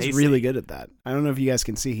tasty. really good at that. I don't know if you guys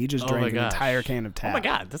can see. He just drank an entire can of tab. Oh my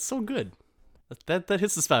God, that's so good. That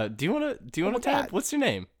hits the spot. Do you want to tab? God. What's your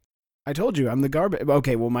name? I told you I'm the garbage.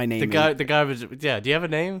 Okay, well my name. The garbage. Yeah. Do you have a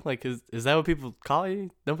name? Like, is that what people call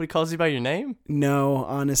you? Nobody calls you by your name? No,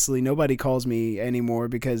 honestly, nobody calls me anymore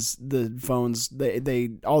because the phones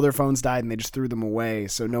they all their phones died and they just threw them away,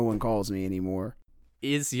 so no one calls me anymore.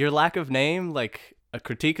 Is your lack of name like a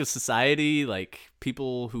critique of society? Like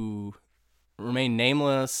people who remain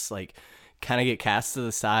nameless, like kind of get cast to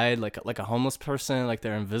the side, like a homeless person, like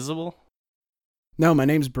they're invisible? No, my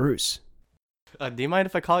name's Bruce. Do you mind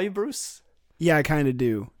if I call you Bruce? Yeah, I kind of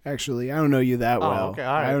do, actually. I don't know you that well. Okay,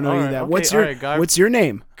 all right. I don't know you that. Okay, What's your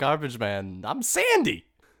name? Garbage man. I'm Sandy.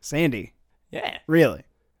 Sandy. Yeah. Really?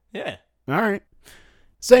 Yeah. All right.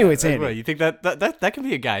 So anyway, Sandy. Wait, you think that can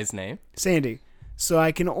be a guy's name? Sandy. So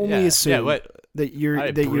I can only assume that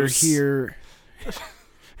you're here.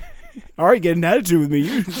 All right, get an attitude with me.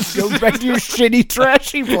 You go back to your shitty,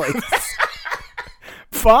 trashy place.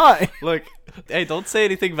 Fine. Look, hey, don't say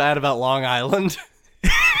anything bad about Long Island.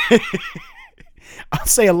 I'll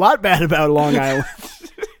say a lot bad about Long Island.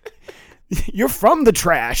 You're from the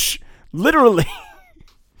trash. Literally.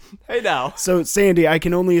 Hey now. So, Sandy, I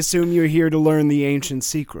can only assume you're here to learn the ancient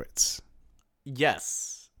secrets.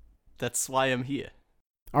 Yes. That's why I'm here.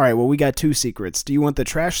 All right, well, we got 2 secrets. Do you want the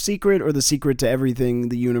trash secret or the secret to everything,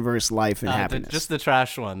 the universe, life, and happiness? Just the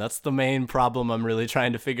trash one. That's the main problem I'm really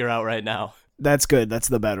trying to figure out right now. That's good. That's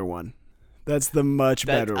the better one. That's the much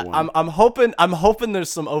better one. I'm hoping there's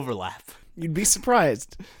some overlap. You'd be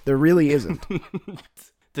surprised. There really isn't.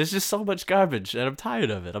 There's just so much garbage, and I'm tired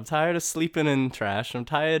of it. I'm tired of sleeping in trash. I'm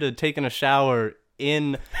tired of taking a shower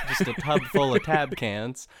in just a tub full of tab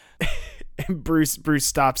cans. And Bruce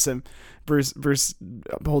stops him. Bruce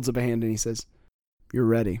holds up a hand and he says, "You're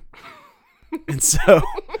ready." And so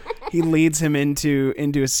he leads him into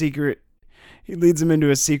a secret. He leads him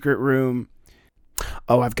into a secret room.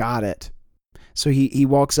 Oh, I've got it. So he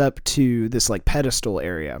walks up to this like pedestal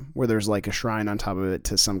area where there's like a shrine on top of it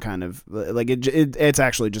to some kind of like it's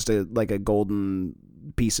actually just a golden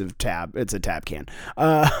piece of tab. It's a tab can.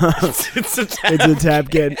 It's a tab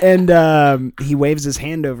can. And he waves his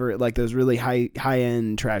hand over it like those really high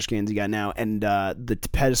end trash cans you got now, and the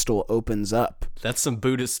pedestal opens up. That's some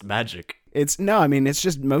Buddhist magic. It's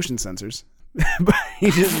just motion sensors. But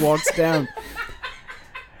he just walks down.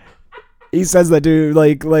 He says that dude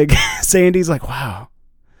like Sandy's like, wow,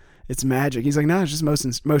 it's magic. He's like, no, it's just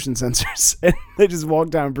motion sensors. And they just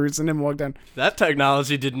walk down. Bruce and him walk down. That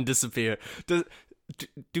technology didn't disappear.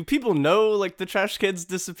 Do people know like the trash kids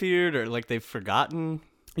disappeared or like they've forgotten?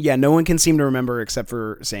 Yeah, no one can seem to remember except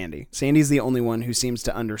for Sandy. Sandy's the only one who seems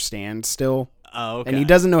to understand still. Oh, okay. And he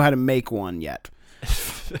doesn't know how to make one yet.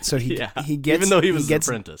 So he gets, even though he was an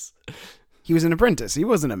apprentice. He was an apprentice. He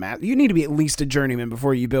wasn't a master. You need to be at least a journeyman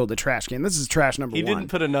before you build a trash can. This is trash number 1. He didn't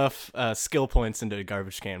put enough skill points into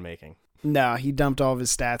garbage can making. No, he dumped all of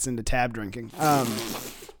his stats into tab drinking.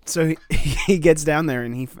 So he gets down there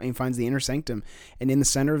and he finds the inner sanctum. And in the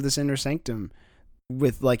center of this inner sanctum,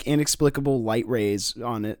 with like inexplicable light rays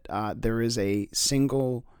on it, there is a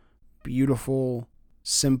single, beautiful,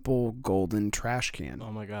 simple golden trash can.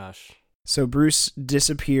 Oh my gosh. So Bruce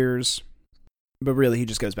disappears. But really, he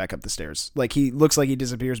just goes back up the stairs. Like, he looks like he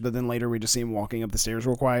disappears, but then later we just see him walking up the stairs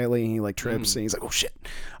real quietly, and he, like, trips, and he's like, oh, shit.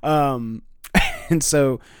 And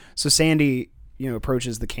so Sandy,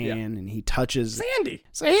 approaches the can, and he touches...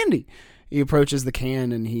 Sandy! He approaches the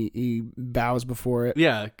can, and he bows before it.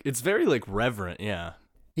 Yeah, it's very, like, reverent, yeah.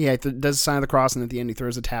 Yeah, he does the sign of the cross, and at the end, he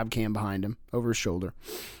throws a tab can behind him, over his shoulder.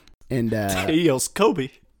 And, he yells, Kobe.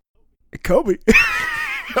 Kobe!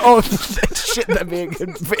 Oh, shit, that'd be a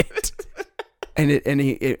good bit. And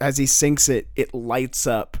he as he sinks it lights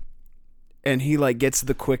up, and he like gets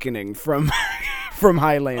the quickening from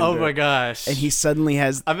Highlander. Oh my gosh! And he suddenly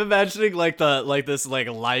has. I'm imagining this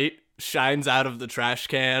light shines out of the trash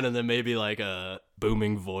can, and then maybe like a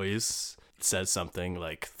booming voice says something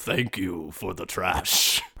like, "Thank you for the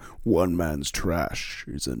trash." One man's trash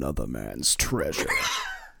is another man's treasure.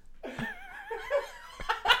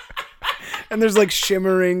 And there's like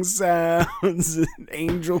shimmering sounds and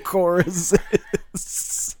angel choruses.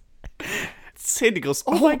 Sandy goes,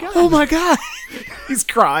 oh my god. Oh my god. He's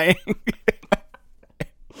crying.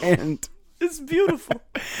 And it's beautiful.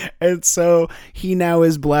 And so he now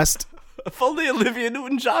is blessed. If only Olivia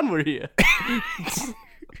Newton-John were here.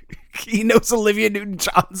 He knows Olivia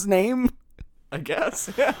Newton-John's name, I guess.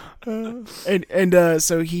 Yeah. And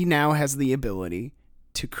so he now has the ability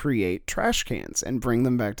to create trash cans and bring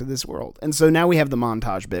them back to this world. And so now we have the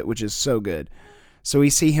montage bit, which is so good. So we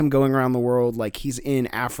see him going around the world like he's in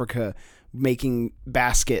Africa making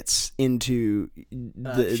baskets into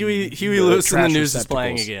the Huey Lewis in the News is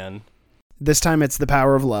playing again. This time it's The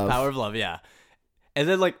Power of Love. Power of Love, yeah. And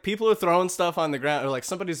then like people are throwing stuff on the ground, or like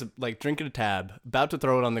somebody's like drinking a tab, about to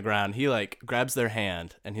throw it on the ground. He like grabs their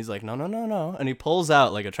hand and he's like, no. And he pulls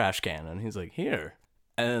out like a trash can and he's like, here.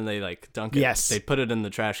 And then they like dunk it. Yes. They put it in the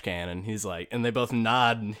trash can and he's like, and they both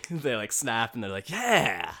nod and they like snap and they're like,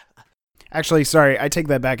 yeah. Actually, sorry, I take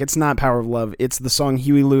that back. It's not Power of Love. It's the song by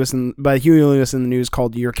Huey Lewis in the News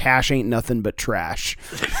called Your Cash Ain't Nothing But Trash.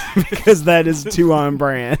 Because that is too on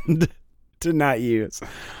brand to not use.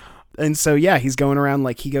 And so, yeah, he's going around,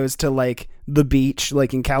 like, he goes to, like, the beach,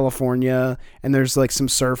 like, in California, and there's, like, some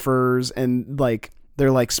surfers, and, like, they're,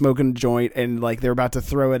 like, smoking a joint, and, like, they're about to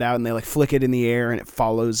throw it out, and they, like, flick it in the air, and it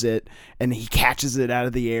follows it, and he catches it out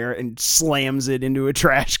of the air and slams it into a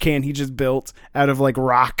trash can he just built out of, like,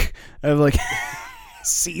 rock, out of, like,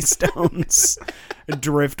 sea stones,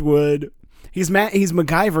 driftwood. He's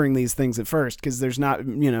MacGyvering these things at first, because there's not,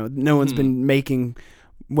 no one's been making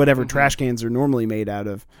whatever trash cans are normally made out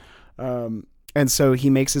of. And so he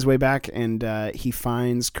makes his way back, and he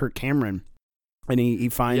finds Kirk Cameron, And he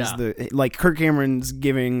finds Yeah. like Kirk Cameron's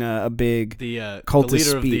giving a big The cultist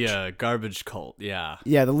leader speech. of the garbage cult. Yeah.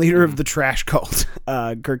 Yeah, the leader of the trash cult,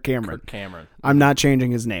 Kirk Cameron. Kirk Cameron. I'm not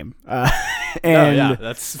changing his name. No, And yeah,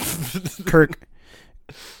 that's Kirk,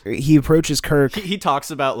 he approaches Kirk. he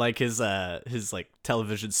talks about like his like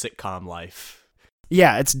television sitcom life.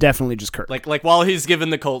 Yeah, it's definitely just Kirk. Like while he's giving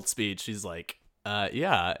the cult speech, he's like,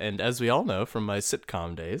 yeah, and as we all know from my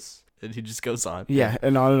sitcom days, and he just goes on. Yeah,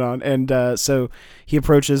 and on and on. And so he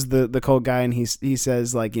approaches the cult guy, and he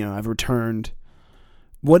says, like, you know, I've returned.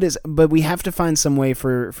 But we have to find some way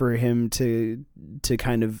for him to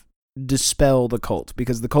kind of dispel the cult,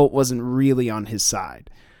 because the cult wasn't really on his side.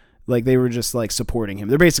 Like, they were just like supporting him.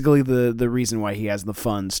 They're basically the reason why he has the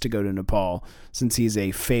funds to go to Nepal, since he's a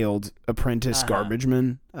failed apprentice garbage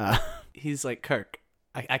man. He's like, Kirk,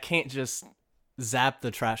 I can't just zap the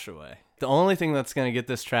trash away. The only thing that's going to get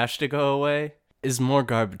this trash to go away is more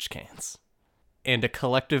garbage cans and a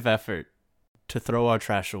collective effort to throw our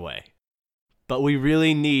trash away. But we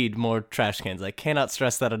really need more trash cans. I cannot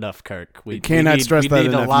stress that enough, Kirk. We cannot stress that need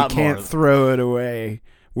enough. A lot You can't more. throw it away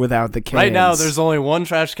without the cans. Right now, there's only one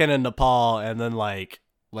trash can in Nepal, and then like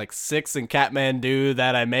 6 in Kathmandu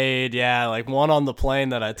that I made. Yeah, like 1 on the plane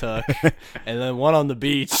that I took, and then 1 on the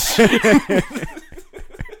beach.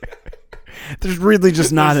 There's really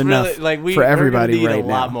just not There's enough really, like, for everybody we're gonna right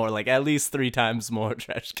need a lot now. more, like at least 3 times more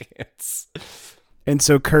trash cans. And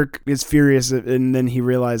so Kirk is furious, and then he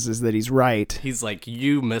realizes that he's right. He's like,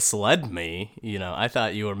 you misled me. You know, I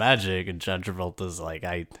thought you were magic. And John Travolta's like,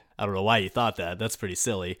 I don't know why you thought that. That's pretty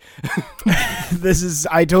silly.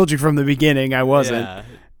 I told you from the beginning I wasn't. Yeah.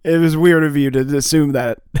 It was weird of you to assume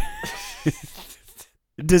that.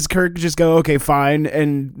 Does Kirk just go, okay, fine,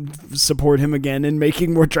 and support him again in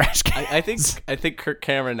making more trash cans? I think Kirk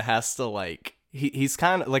Cameron has to, like, he's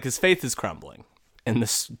kind of like, his faith is crumbling in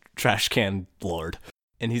this trash can lord,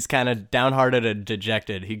 and he's kind of downhearted and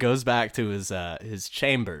dejected. He goes back to his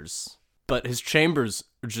chambers, but his chambers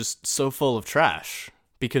are just so full of trash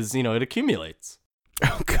because, you know, it accumulates.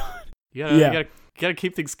 Oh, God. You gotta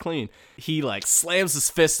keep things clean. He like slams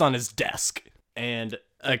his fist on his desk, and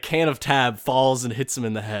a can of Tab falls and hits him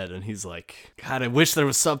in the head, and he's like, God, I wish there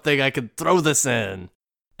was something I could throw this in.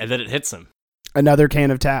 And then it hits him. Another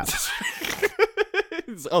can of Tab.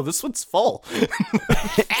 Oh, this one's full.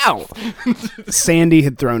 Ow! Sandy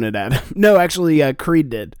had thrown it at him. No, actually, Creed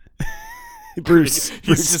did. Bruce.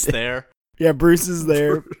 He's just there. Yeah, Bruce is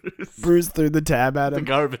there. Bruce threw the Tab at The him.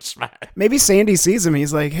 garbage man. Maybe Sandy sees him.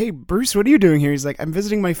 He's like, hey, Bruce, what are you doing here? He's like, I'm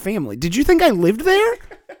visiting my family. Did you think I lived there?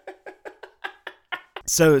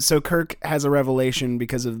 So Kirk has a revelation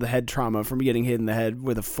because of the head trauma from getting hit in the head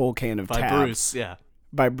with a full can of By Tab. Bruce, yeah.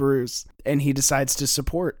 By Bruce. And he decides to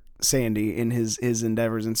support Sandy in his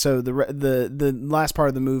endeavors. And so the last part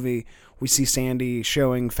of the movie, we see Sandy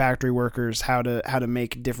showing factory workers how to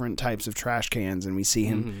make different types of trash cans, and we see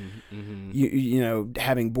him you know,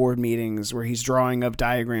 having board meetings where he's drawing up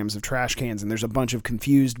diagrams of trash cans, and there's a bunch of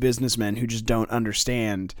confused businessmen who just don't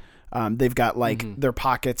understand. They've got like their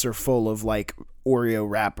pockets are full of like Oreo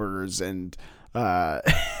wrappers, and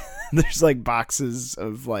there's like boxes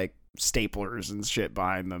of like staplers and shit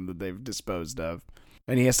behind them that they've disposed of.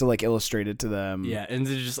 And he has to like illustrate it to them. Yeah, and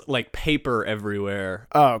there's just like paper everywhere.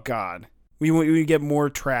 Oh God, we get more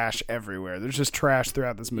trash everywhere. There's just trash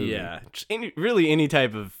throughout this movie. Yeah, just really any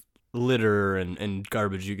type of litter and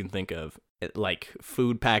garbage you can think of, like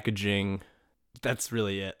food packaging. That's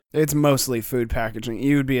really it. It's mostly food packaging.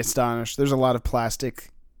 You would be astonished. There's a lot of plastic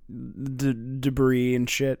debris and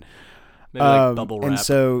shit. Maybe like bubble wrap. And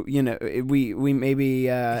so, you know, we maybe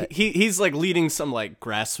he's like leading some like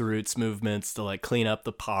grassroots movements to like clean up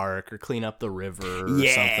the park or clean up the river or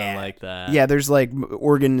something like that. yeah, there's like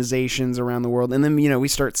organizations around the world, and then, you know, we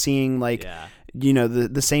start seeing like you know,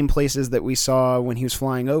 the same places that we saw when he was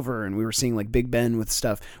flying over, and we were seeing like Big Ben with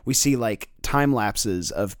stuff. We see like time lapses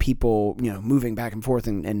of people, you know, moving back and forth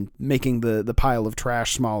and making the pile of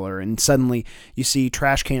trash smaller, and suddenly you see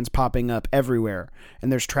trash cans popping up everywhere, and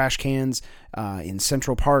there's trash cans in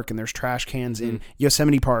Central Park, and there's trash cans in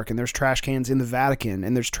Yosemite Park, and there's trash cans in the Vatican,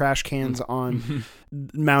 and there's trash cans on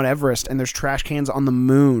Mount Everest, and there's trash cans on the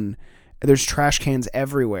moon. There's trash cans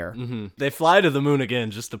everywhere. They fly to the moon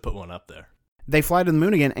again just to put one up there. They fly to the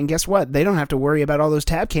moon again, and guess what? They don't have to worry about all those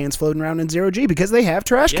Tab cans floating around in zero G because they have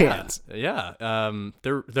trash cans. Yeah.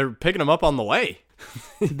 They're picking them up on the way.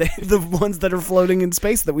 The ones that are floating in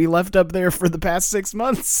space that we left up there for the past 6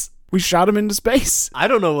 months. We shot them into space. I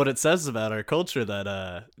don't know what it says about our culture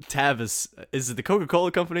that Tab is it the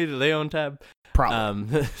Coca-Cola company? Do they own Tab?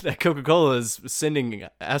 Probably. That Coca-Cola is sending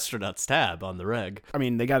astronauts Tab on the reg. I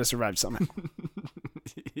mean, they got to survive somehow.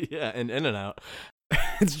 Yeah, and In-N-Out.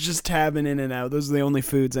 It's just Tab and In-N-Out. Those are the only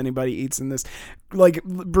foods anybody eats in this. Like,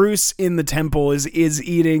 Bruce in the temple is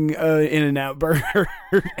eating In-N-Out burger.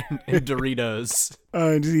 And Doritos.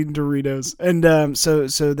 He's eating Doritos. And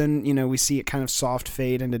so then, we see it kind of soft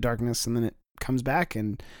fade into darkness, and then it comes back,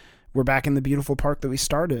 and we're back in the beautiful park that we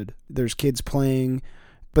started. There's kids playing,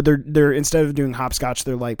 but they're instead of doing hopscotch,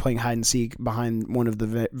 they're like playing hide and seek behind one of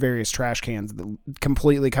the various trash cans that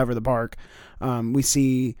completely cover the park. We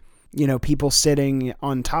see people sitting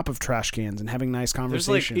on top of trash cans and having nice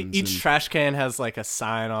conversations. There's each trash can has like a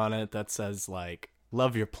sign on it that says like,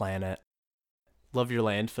 love your planet, love your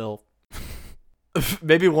landfill.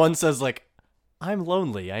 Maybe one says like, I'm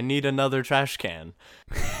lonely, I need another trash can.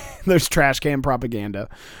 There's trash can propaganda.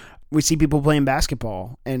 We see people playing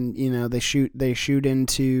basketball, and they shoot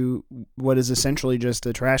into what is essentially just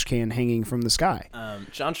a trash can hanging from the sky.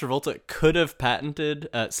 John Travolta could have patented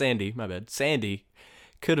Sandy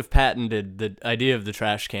could have patented the idea of the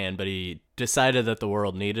trash can, but he decided that the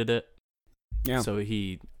world needed it. Yeah. So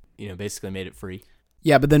he, basically made it free.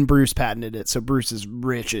 Yeah, but then Bruce patented it, so Bruce is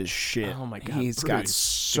rich as shit. Oh my God, he's Bruce, got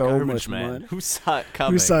so much money. Who saw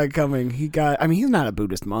it coming? He's not a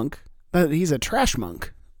Buddhist monk. He's a trash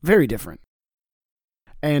monk. Very different.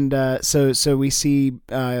 And so we see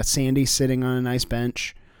Sandy sitting on a nice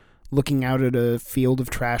bench, looking out at a field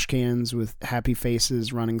of trash cans with happy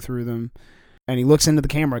faces running through them. And he looks into the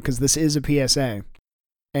camera, because this is a PSA,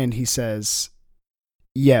 and he says,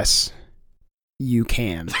 "Yes, you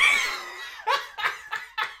can."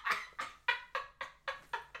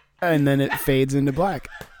 And then it fades into black.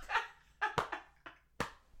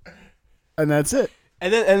 And that's it.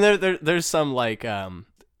 And then there's some like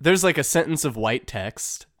there's like a sentence of white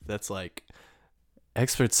text that's like,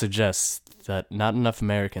 experts suggest that not enough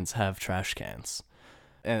Americans have trash cans.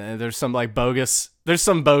 And there's some bogus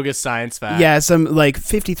science fact. Yeah, some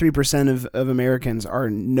 53% of Americans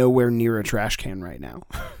are nowhere near a trash can right now.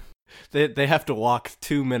 They have to walk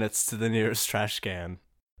 2 minutes to the nearest trash can.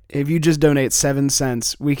 If you just donate 7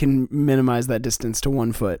 cents, we can minimize that distance to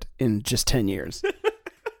 1 foot in just 10 years.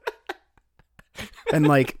 And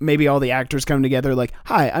maybe all the actors come together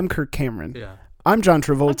hi, I'm Kirk Cameron. Yeah. I'm John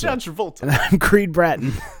Travolta. And I'm Creed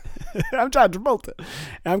Bratton. I'm John Travolta.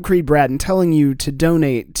 And I'm Creed Bratton, telling you to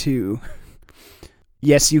donate to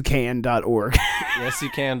yesyoucan.org.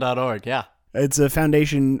 Yesyoucan.org, yeah. It's a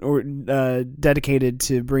foundation dedicated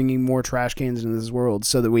to bringing more trash cans into this world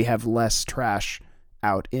so that we have less trash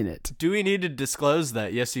out in it. Do we need to disclose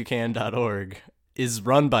that yesyoucan.org is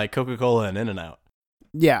run by Coca-Cola and In-N-Out?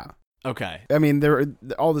 Yeah. Okay. I mean, they're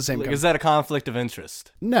all the same. Is that a conflict of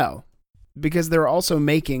interest? No, because they're also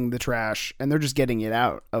making the trash, and they're just getting it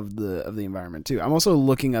out of the environment too. I'm also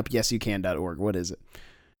looking up yesyoucan.org. What is it?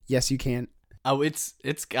 Yes, you can. Oh, it's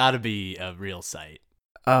got to be a real site.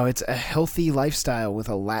 Oh, it's a healthy lifestyle with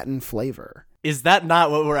a Latin flavor. Is that not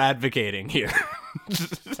what we're advocating here?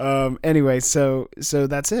 Anyway, so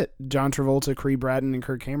that's it. John Travolta, Creed Bratton, and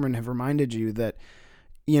Kirk Cameron have reminded you that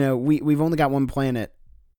we've only got one planet.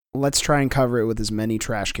 Let's try and cover it with as many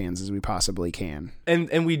trash cans as we possibly can.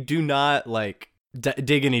 And we do not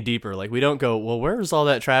dig any deeper. We don't go, well, where's all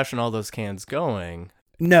that trash and all those cans going?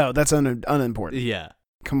 No, that's unimportant. Yeah.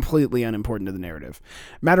 Completely unimportant to the narrative.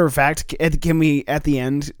 Matter of fact, can we at the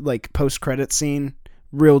end post-credit scene,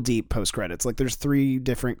 real deep post-credits, there's 3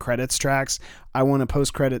 different credits tracks. I want a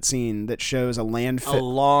post-credit scene that shows a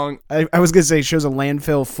landfill. I was gonna say shows a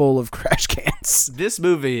landfill full of trash cans. This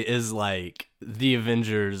movie is like the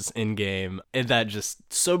Avengers Endgame, and that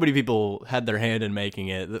just so many people had their hand in making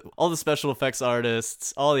it. All the special effects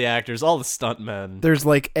artists, all the actors, all the stuntmen. There's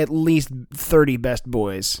at least 30 best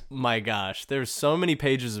boys. My gosh, there's so many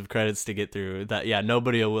pages of credits to get through that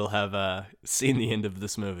nobody will have seen the end of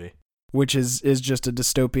this movie. Which is just a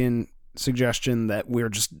dystopian suggestion that we're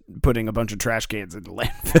just putting a bunch of trash cans into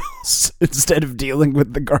landfills instead of dealing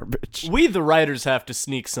with the garbage. We, the writers, have to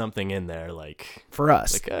sneak something in there, for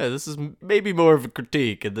us. This is maybe more of a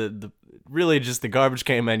critique. The really just the garbage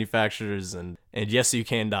can manufacturers and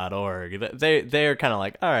yesyoucan.org. They're kind of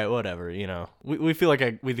all right, whatever. We feel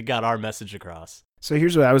like we got our message across. So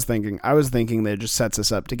here's what I was thinking. I was thinking that it just sets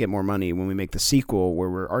us up to get more money when we make the sequel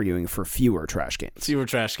where we're arguing for fewer trash cans. Fewer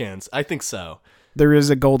trash cans. I think so. There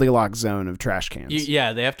is a Goldilocks zone of trash cans.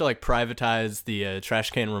 Yeah, they have to privatize the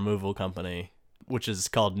trash can removal company, which is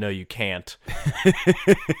called No You Can't.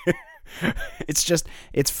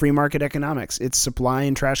 It's free market economics. It's supply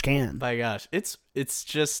and trash can. My gosh, it's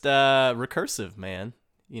just recursive, man.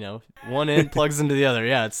 One end plugs into the other.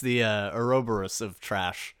 Yeah, it's the Ouroboros of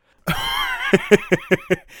trash.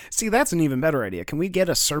 See, that's an even better idea. Can we get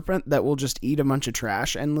a serpent that will just eat a bunch of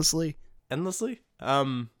trash endlessly? endlessly?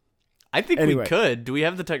 I think Anyway. we could. Do we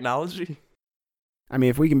have the technology? I mean,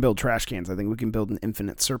 if we can build trash cans, I think we can build an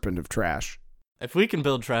infinite serpent of trash. If we can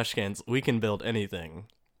build trash cans, we can build anything.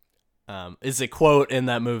 Is a quote in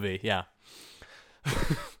that movie. Yeah.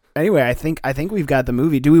 Anyway, I think we've got the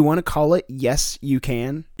movie. Do we want to call it Yes You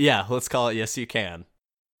Can? Yeah, let's call it Yes You Can.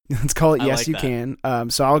 Let's call it I Yes like You that. Can.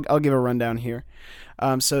 So I'll give a rundown here.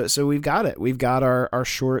 So we've got it. We've got our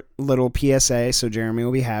short little PSA. So Jeremy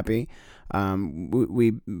will be happy.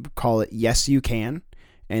 We call it Yes You Can,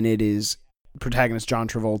 and it is protagonist John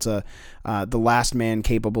Travolta, the last man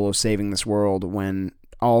capable of saving this world when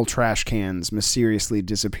all trash cans mysteriously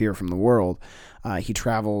disappear from the world. He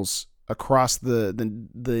travels across the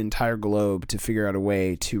entire globe to figure out a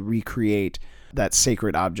way to recreate that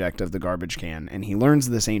sacred object of the garbage can, and he learns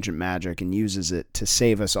this ancient magic and uses it to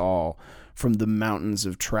save us all from the mountains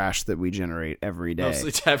of trash that we generate every day.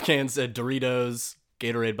 Mostly tap cans and Doritos,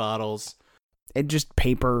 Gatorade bottles. And just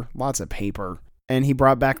paper, lots of paper. And he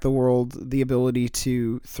brought back the world the ability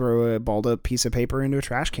to throw a balled up piece of paper into a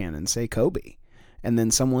trash can and say Kobe, and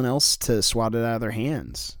then someone else to swat it out of their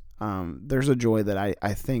hands. There's a joy that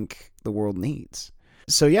I think the world needs.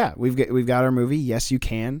 So yeah, we've got our movie, Yes You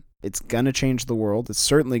Can. It's gonna change the world. It's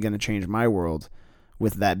certainly gonna change my world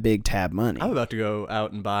with that big tab money. I'm about to go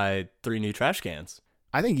out and buy 3 new trash cans.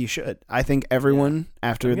 I think you should. I think everyone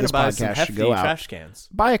after I'm gonna this buy some podcast hefty should go out, trash cans.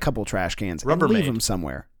 buy a couple trash cans, and Rubbermaid. leave them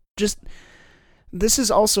somewhere. This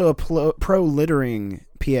is also a pro littering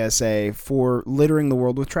PSA for littering the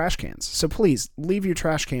world with trash cans. So please leave your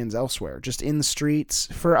trash cans elsewhere, just in the streets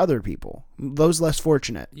for other people, those less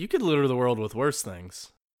fortunate. You could litter the world with worse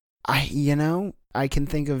things. I can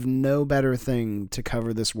think of no better thing to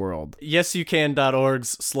cover this world.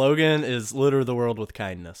 YesYouCan.org's slogan is litter the world with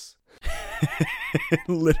kindness.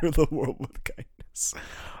 Litter the world with kindness.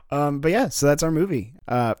 But yeah, so that's our movie.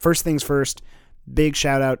 First things first, big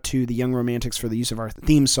shout out to the Young Romantics for the use of our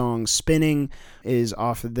theme song. Spinning is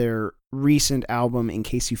off of their recent album, In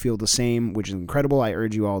Case You Feel the Same, which is incredible. I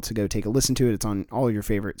urge you all to go take a listen to it. It's on all your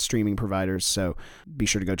favorite streaming providers, so be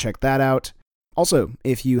sure to go check that out. Also,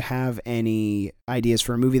 if you have any ideas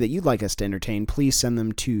for a movie that you'd like us to entertain, please send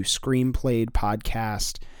them to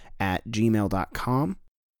screenplayedpodcast@gmail.com.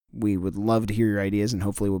 We would love to hear your ideas, and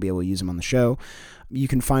hopefully we'll be able to use them on the show. You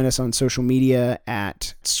can find us on social media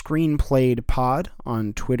at ScreenplayedPod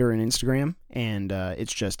on Twitter and Instagram, and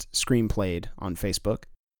it's just Screenplayed on Facebook.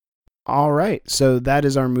 All right, so that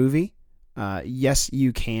is our movie. Yes,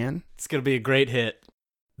 You Can. It's going to be a great hit.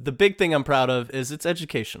 The big thing I'm proud of is it's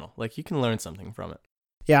educational. Like, you can learn something from it.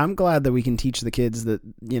 Yeah, I'm glad that we can teach the kids that,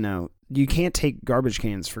 you can't take garbage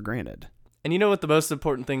cans for granted. And you know what the most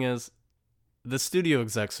important thing is? The studio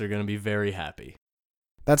execs are going to be very happy.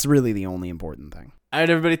 That's really the only important thing. All right,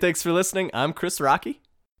 everybody, thanks for listening. I'm Chris Rocky.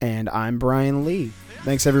 And I'm Brian Lee.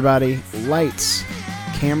 Thanks, everybody. Lights,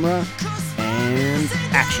 camera, and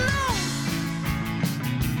action.